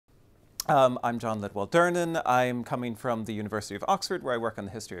I'm John Lidwell-Durnin. I'm coming from the University of Oxford, where I work on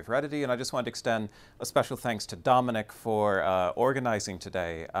the history of heredity, and I just want to extend a special thanks to Dominic for organizing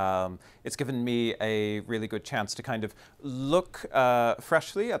today. It's given me a really good chance to kind of look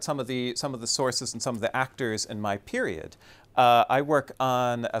freshly at some of the sources and some of the actors in my period. I work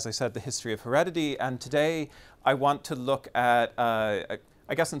on, as I said, the history of heredity, and today I want to look at, I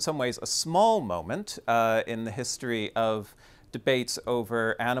guess in some ways, a small moment in the history of debates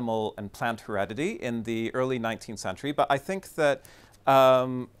over animal and plant heredity in the early 19th century. But I think that,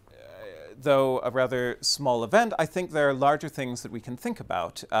 though a rather small event, I think there are larger things that we can think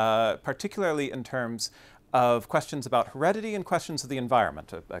about, particularly in terms of questions about heredity and questions of the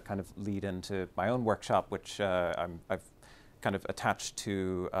environment, a kind of lead into my own workshop, which I've kind of attached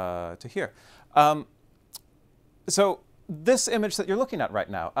to here. So this image that you're looking at right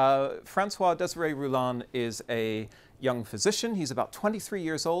now, Francois Désiré Roulin is a young physician. He's about 23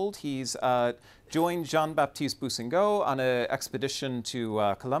 years old. He's joined Jean-Baptiste Boussingault on an expedition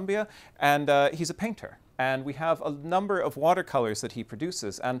to Colombia, and he's a painter. And we have a number of watercolors that he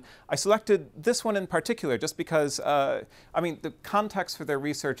produces. And I selected this one in particular just because, I mean, the context for their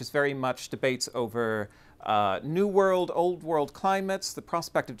research is very much debates over New World, Old World climates, the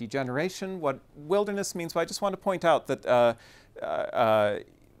prospect of degeneration, what wilderness means. But I just want to point out that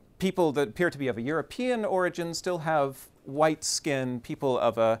people that appear to be of a European origin still have white skin. People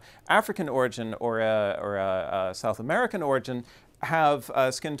of a African origin or a South American origin have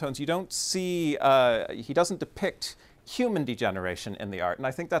skin tones. You don't see, he doesn't depict human degeneration in the art. And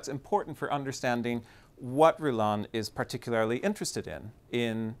I think that's important for understanding what Roulin is particularly interested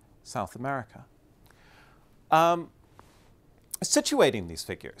in South America. Situating these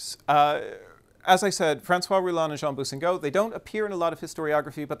figures. As I said, Francois Roulin and Jean Boussingault, they don't appear in a lot of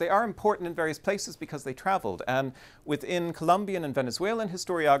historiography, but they are important in various places because they traveled. And within Colombian and Venezuelan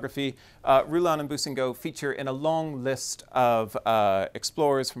historiography, Roulin and Boussingault feature in a long list of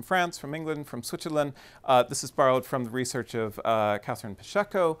explorers from France, from England, from Switzerland. This is borrowed from the research of Catherine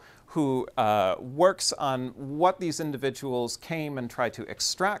Pacheco, who works on what these individuals came and tried to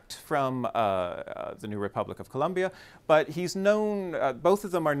extract from the new Republic of Colombia. But he's known, both of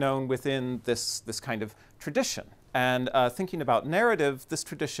them are known within this kind of tradition. And thinking about narrative, this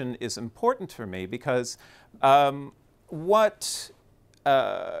tradition is important for me because what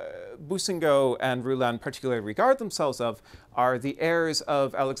Boussingault and Roulin particularly regard themselves of are the heirs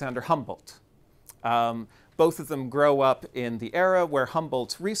of Alexander Humboldt. Both of them grow up in the era where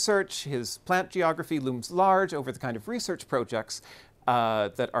Humboldt's research, his plant geography, looms large over the kind of research projects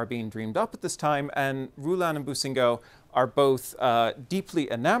that are being dreamed up at this time. And Roulin and Boussingault are both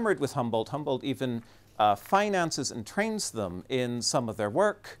deeply enamored with Humboldt. Humboldt even finances and trains them in some of their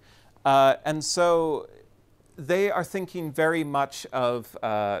work. And so they are thinking very much of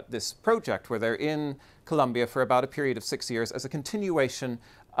this project where they're in Colombia for about a period of 6 years as a continuation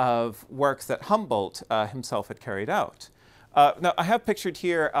of work that Humboldt himself had carried out. Now, I have pictured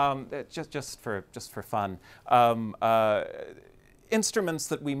here, just for fun, instruments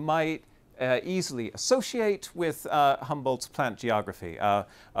that we might easily associate with Humboldt's plant geography. A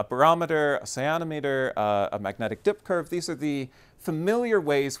barometer, a cyanometer, a magnetic dip curve. These are the familiar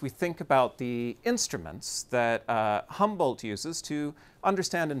ways we think about the instruments that Humboldt uses to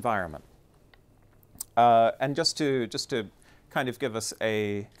understand environment. And just to kind of give us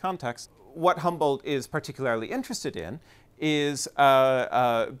a context, what Humboldt is particularly interested in is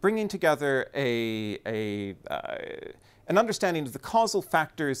bringing together an understanding of the causal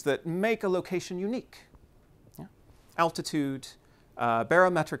factors that make a location unique. Yeah. Altitude,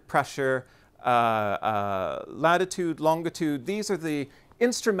 barometric pressure, latitude, longitude. These are the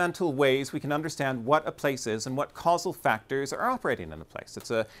instrumental ways we can understand what a place is and what causal factors are operating in a place.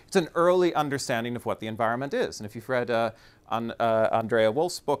 It's an early understanding of what the environment is. And if you've read Andrea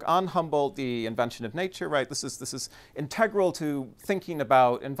Wolf's book on Humboldt, The Invention of Nature, right, this is integral to thinking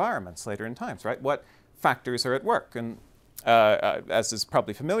about environments later in times, right? What factors are at work? And as is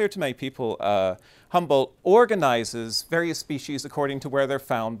probably familiar to many people, Humboldt organizes various species according to where they're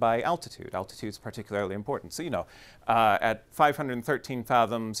found by altitude. Altitude is particularly important. So, you know, at 513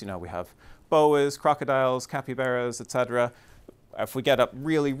 fathoms, you know, we have boas, crocodiles, capybaras, etc. If we get up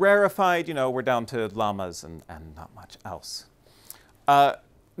really rarefied, you know, we're down to llamas and not much else.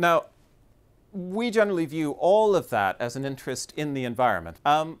 Now, we generally view all of that as an interest in the environment.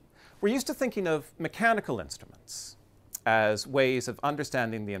 We're used to thinking of mechanical instruments as ways of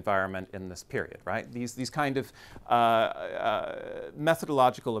understanding the environment in this period, right? These kind of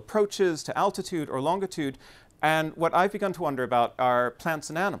methodological approaches to altitude or longitude. And what I've begun to wonder about are plants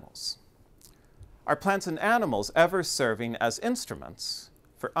and animals. Are plants and animals ever serving as instruments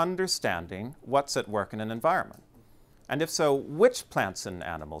for understanding what's at work in an environment? And if so, which plants and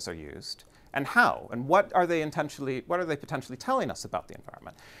animals are used, and how, and what are they potentially telling us about the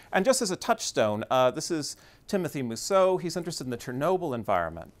environment? And just as a touchstone, this is Timothy Mousseau. He's interested in the Chernobyl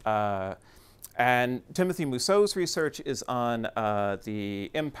environment. And Timothy Mousseau's research is on the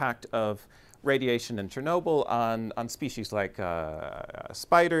impact of radiation in Chernobyl on species like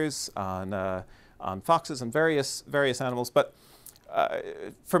spiders, on foxes, and various animals. But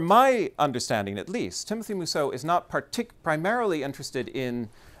from my understanding, at least, Timothy Mousseau is not primarily interested in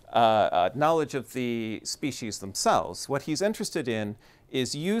knowledge of the species themselves. What he's interested in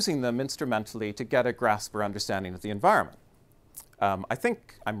is using them instrumentally to get a grasp or understanding of the environment. I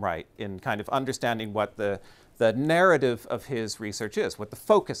think I'm right in kind of understanding what the narrative of his research is, what the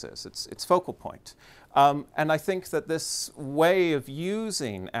focus is, its focal point. And I think that this way of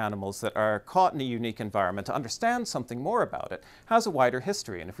using animals that are caught in a unique environment to understand something more about it has a wider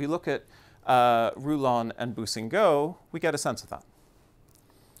history. And if we look at Rouland and Boussingault, we get a sense of that.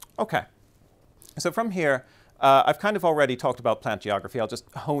 Okay, so from here, I've kind of already talked about plant geography. I'll just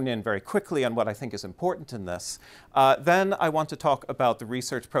hone in very quickly on what I think is important in this. Then I want to talk about the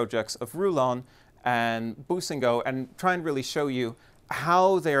research projects of Rouland and Boussingault and try and really show you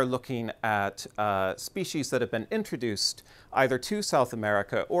how they're looking at species that have been introduced either to South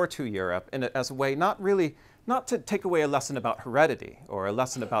America or to Europe as a way not to take away a lesson about heredity or a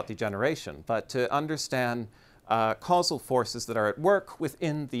lesson about degeneration, but to understand causal forces that are at work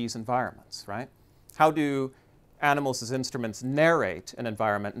within these environments, right? How do animals as instruments narrate an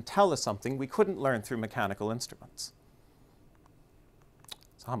environment and tell us something we couldn't learn through mechanical instruments?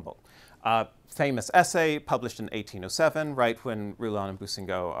 It's Humboldt. Famous essay published in 1807, right when Rouland and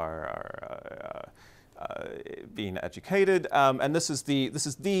Boussingault are being educated. And this is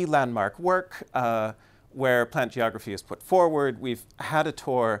the landmark work where plant geography is put forward. We've had a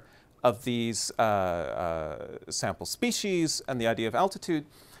tour of these sample species and the idea of altitude.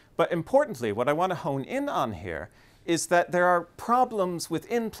 But importantly, what I want to hone in on here is that there are problems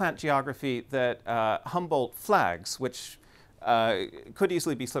within plant geography that Humboldt flags, which could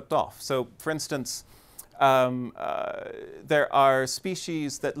easily be slipped off. So, for instance, there are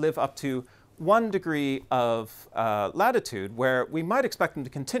species that live up to 1 degree of latitude where we might expect them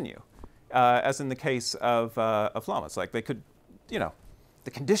to continue, as in the case of llamas. Like they could,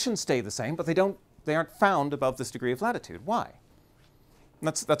 the conditions stay the same, but they aren't found above this degree of latitude. Why? And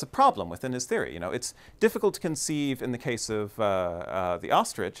that's a problem within his theory. It's difficult to conceive in the case of the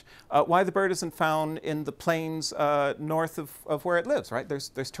ostrich why the bird isn't found in the plains north of where it lives, right?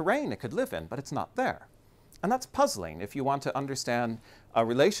 There's terrain it could live in, but it's not there. And that's puzzling if you want to understand a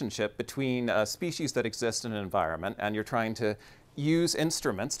relationship between species that exist in an environment and you're trying to use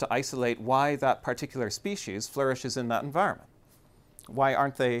instruments to isolate why that particular species flourishes in that environment. Why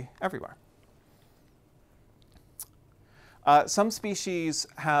aren't they everywhere? Some species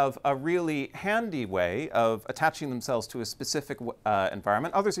have a really handy way of attaching themselves to a specific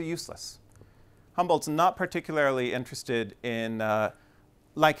environment. Others are useless. Humboldt's not particularly interested in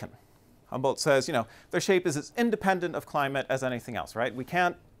lichen. Humboldt says, their shape is as independent of climate as anything else, right?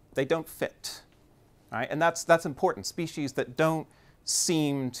 They don't fit, right? And that's important. Species that don't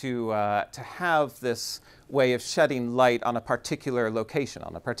seem to have this way of shedding light on a particular location,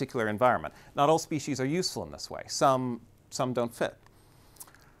 on a particular environment. Not all species are useful in this way. Some don't fit.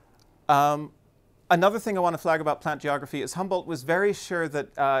 Another thing I want to flag about plant geography is Humboldt was very sure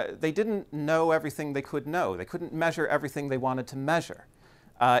that they didn't know everything they could know. They couldn't measure everything they wanted to measure.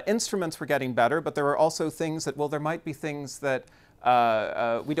 Instruments were getting better, but there were also things that, there might be things that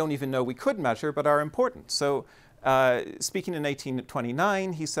we don't even know we could measure, but are important. So speaking in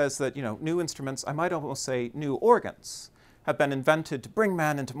 1829, he says that, new instruments, I might almost say new organs, have been invented to bring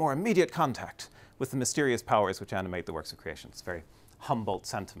man into more immediate contact with the mysterious powers which animate the works of creation. It's a very Humboldt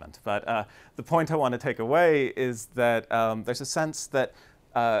sentiment. But the point I want to take away is that there's a sense that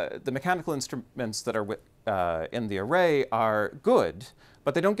the mechanical instruments that are in the array are good,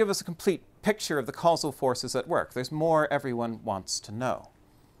 but they don't give us a complete picture of the causal forces at work. There's more everyone wants to know.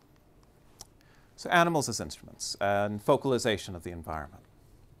 So animals as instruments and focalization of the environment.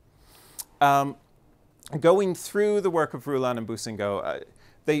 Going through the work of Rouland and Boussingault,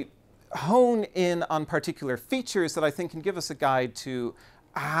 they hone in on particular features that I think can give us a guide to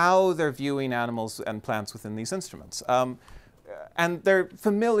how they're viewing animals and plants within these instruments. And they're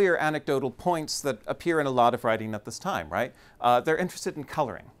familiar anecdotal points that appear in a lot of writing at this time, right? They're interested in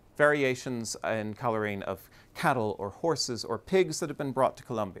coloring, variations in coloring of cattle or horses or pigs that have been brought to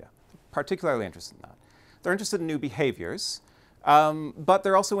Colombia. Particularly interested in that. They're interested in new behaviors, but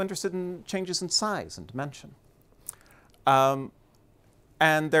they're also interested in changes in size and dimension.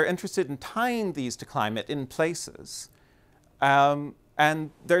 And they're interested in tying these to climate in places.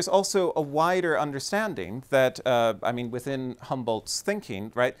 And there's also a wider understanding that, I mean, within Humboldt's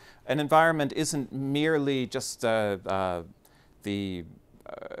thinking, right, an environment isn't merely just the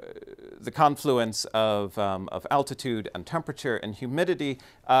confluence of altitude and temperature and humidity.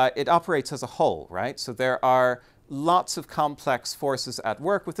 It operates as a whole, right? So there are lots of complex forces at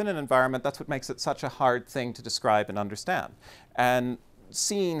work within an environment. That's what makes it such a hard thing to describe and understand. And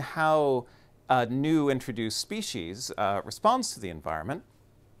seeing how a new introduced species responds to the environment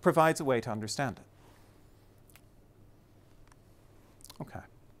provides a way to understand it. Okay.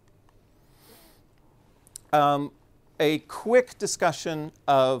 A quick discussion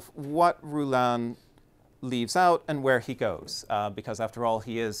of what Rouland leaves out and where he goes, because after all,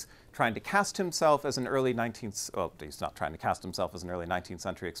 he is trying to cast himself as an early 19th, well, he's not trying to cast himself as an early 19th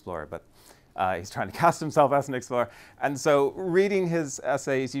century explorer, but he's trying to cast himself as an explorer. And so reading his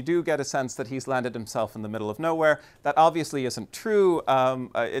essays, you do get a sense that he's landed himself in the middle of nowhere. That obviously isn't true.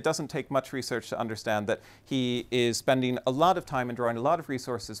 It doesn't take much research to understand that he is spending a lot of time and drawing a lot of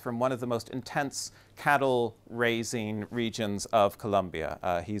resources from one of the most intense cattle raising regions of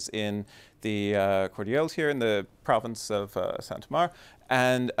Colombia. He's in the Cordilleras here in the province of Santa Mar.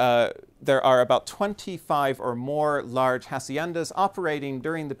 And there are about 25 or more large haciendas operating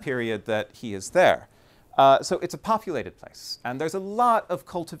during the period that he is there. So it's a populated place. And there's a lot of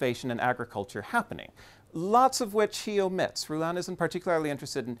cultivation and agriculture happening, lots of which he omits. Rouland isn't particularly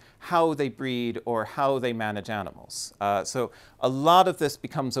interested in how they breed or how they manage animals. So a lot of this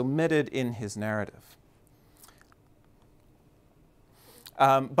becomes omitted in his narrative.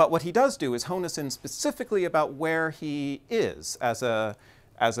 But what he does do is hone us in specifically about where he is as a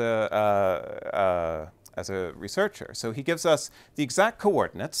researcher. So he gives us the exact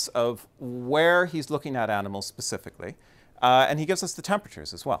coordinates of where he's looking at animals specifically, and he gives us the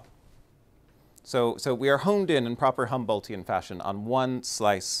temperatures as well. So we are honed in proper Humboldtian fashion on one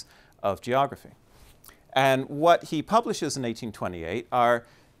slice of geography. And what he publishes in 1828 are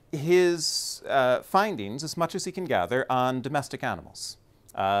his findings, as much as he can gather, on domestic animals.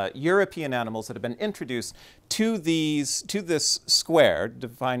 European animals that have been introduced to this square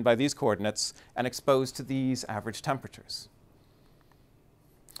defined by these coordinates and exposed to these average temperatures.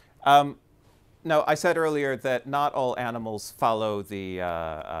 Now, I said earlier that not all animals follow the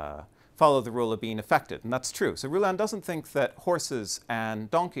rule of being affected, and that's true. So Rouland doesn't think that horses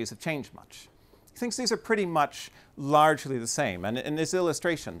and donkeys have changed much. He thinks these are pretty much largely the same, and in his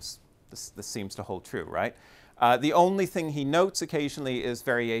illustrations, this seems to hold true, right? The only thing he notes occasionally is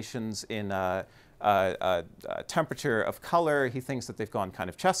variations in temperature of color. He thinks that they've gone kind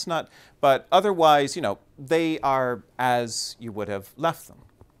of chestnut, but otherwise, you know, they are as you would have left them.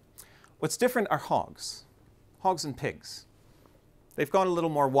 What's different are hogs and pigs. They've gone a little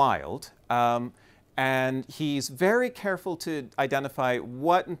more wild, and he's very careful to identify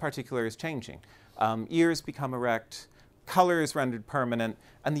what in particular is changing. Ears become erect, color is rendered permanent,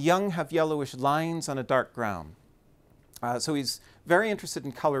 and the young have yellowish lines on a dark ground. So he's very interested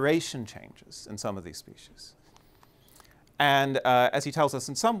in coloration changes in some of these species. And as he tells us,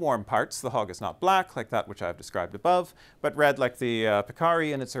 in some warm parts, the hog is not black, like that which I've described above, but red like the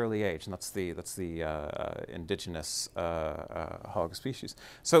peccary in its early age, and that's the indigenous hog species.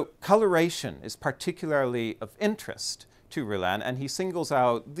 So coloration is particularly of interest to Rouland, and he singles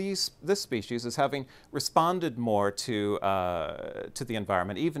out this species as having responded more to the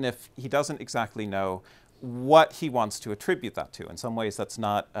environment, even if he doesn't exactly know what he wants to attribute that to. In some ways, that's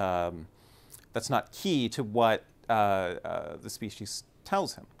not key to what the species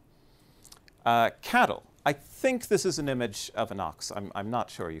tells him. Cattle. I think this is an image of an ox. I'm not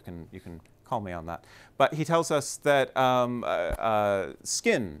sure. You can call me on that. But he tells us that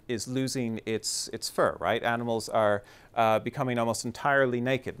skin is losing its fur, right? Animals are becoming almost entirely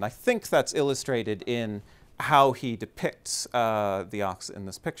naked. And I think that's illustrated in how he depicts the ox in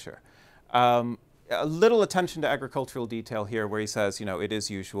this picture. A little attention to agricultural detail here where he says, you know, it is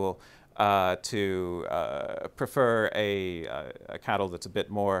usual to prefer a cattle that's a bit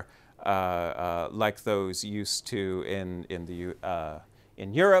more like those used to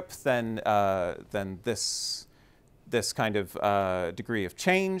in Europe than this kind of degree of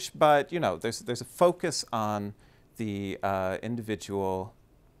change. But you know, there's a focus on the individual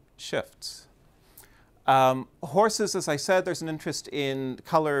shifts. Horses, as I said, there's an interest in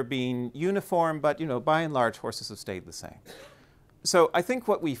color being uniform, but you know, by and large, horses have stayed the same. So I think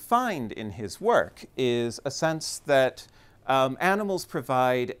what we find in his work is a sense that animals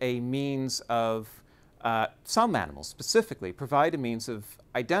provide a means of, some animals specifically, provide a means of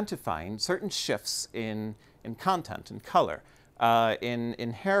identifying certain shifts in content and color.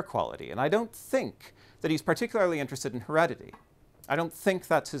 in hair quality. And I don't think that he's particularly interested in heredity. I don't think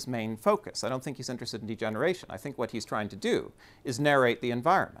that's his main focus. I don't think he's interested in degeneration. I think what he's trying to do is narrate the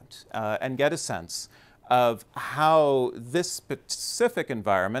environment and get a sense of how this specific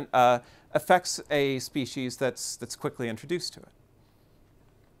environment affects a species that's quickly introduced to it.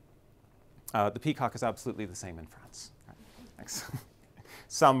 The peacock is absolutely the same in France. Right. Thanks.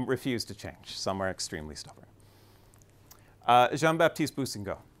 Some refuse to change. Some are extremely stubborn. Jean-Baptiste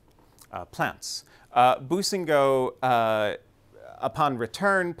Boussingault, plants. Boussingault, upon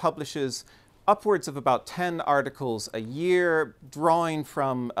return, publishes upwards of about 10 articles a year, drawing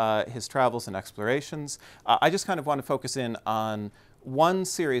from his travels and explorations. I just kind of want to focus in on one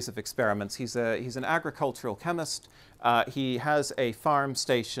series of experiments. He's an agricultural chemist. He has a farm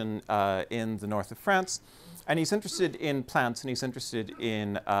station in the north of France, and he's interested in plants, and he's interested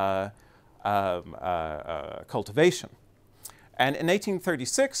in cultivation. And in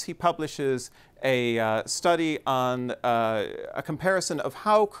 1836, he publishes a study on a comparison of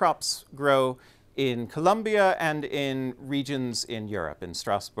how crops grow in Colombia and in regions in Europe, in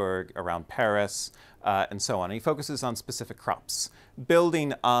Strasbourg, around Paris, and so on. And he focuses on specific crops,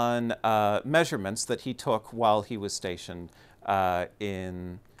 building on measurements that he took while he was stationed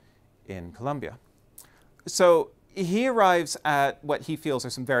in Colombia. So he arrives at what he feels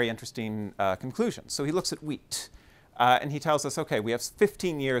are some very interesting conclusions. So he looks at wheat. And he tells us, okay, we have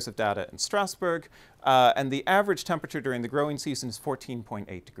 15 years of data in Strasbourg, and the average temperature during the growing season is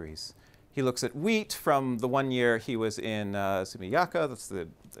 14.8 degrees. He looks at wheat from the one year he was in Sumillaca, that's the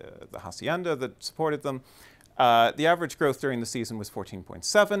hacienda that supported them. The average growth during the season was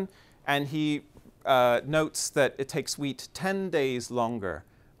 14.7, and he notes that it takes wheat 10 days longer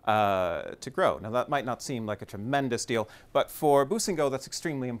to grow. Now, that might not seem like a tremendous deal, but for Boussingault, that's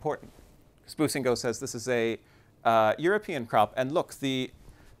extremely important. Because Boussingault says this is a European crop, and look, the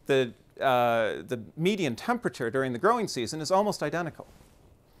median temperature during the growing season is almost identical.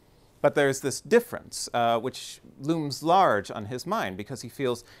 But there's this difference, which looms large on his mind, because he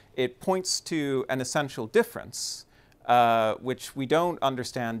feels it points to an essential difference, which we don't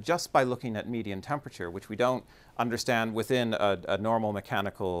understand just by looking at median temperature, which we don't understand within a normal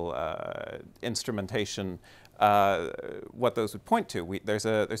mechanical instrumentation, what those would point to. There's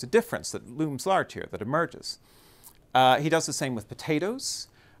a difference that looms large here, that emerges. He does the same with potatoes.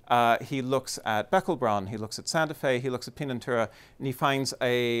 He looks at Beckelbronn, he looks at Santa Fe, he looks at Pinventura, and he finds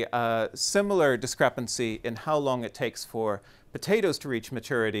a similar discrepancy in how long it takes for potatoes to reach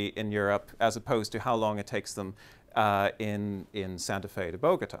maturity in Europe as opposed to how long it takes them in Santa Fe to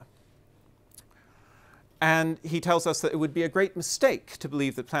Bogota. And he tells us that it would be a great mistake to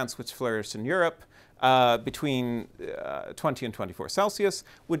believe that plants which flourished in Europe between 20 and 24 Celsius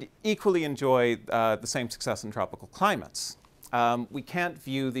would equally enjoy the same success in tropical climates. We can't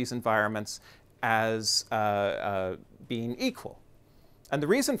view these environments as being equal. And the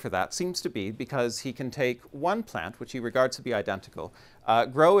reason for that seems to be because he can take one plant, which he regards to be identical,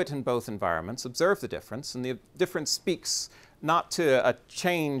 grow it in both environments, observe the difference, and the difference speaks not to a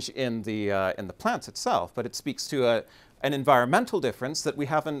change in the plants itself, but it speaks to an environmental difference that we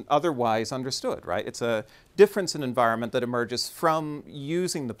haven't otherwise understood, right? It's a difference in environment that emerges from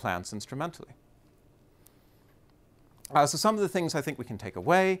using the plants instrumentally. So some of the things I think we can take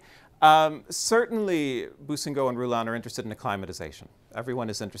away. Certainly, Boussingault and Roulin are interested in acclimatization. Everyone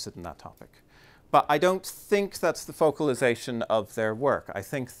is interested in that topic. But I don't think that's the focalization of their work. I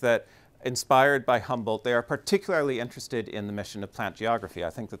think that, inspired by Humboldt, they are particularly interested in the mission of plant geography. I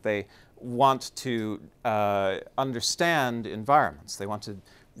think that they want to understand environments. They want to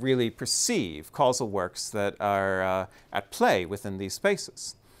really perceive causal works that are at play within these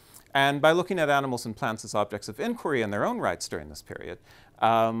spaces. And by looking at animals and plants as objects of inquiry in their own rights during this period,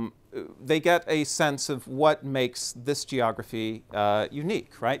 they get a sense of what makes this geography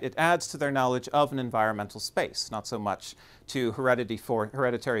unique, right? It adds to their knowledge of an environmental space, not so much to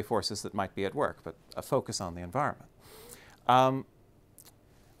hereditary forces that might be at work, but a focus on the environment.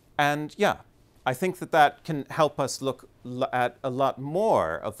 And yeah, I think that that can help us look at a lot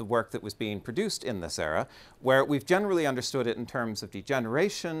more of the work that was being produced in this era, where we've generally understood it in terms of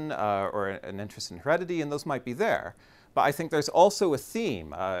degeneration or an interest in heredity, and those might be there. But I think there's also a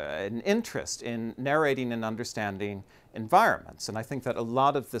theme, an interest in narrating and understanding environments. And I think that a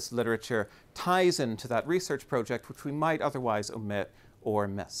lot of this literature ties into that research project, which we might otherwise omit or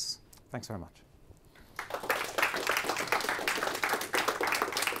miss. Thanks very much.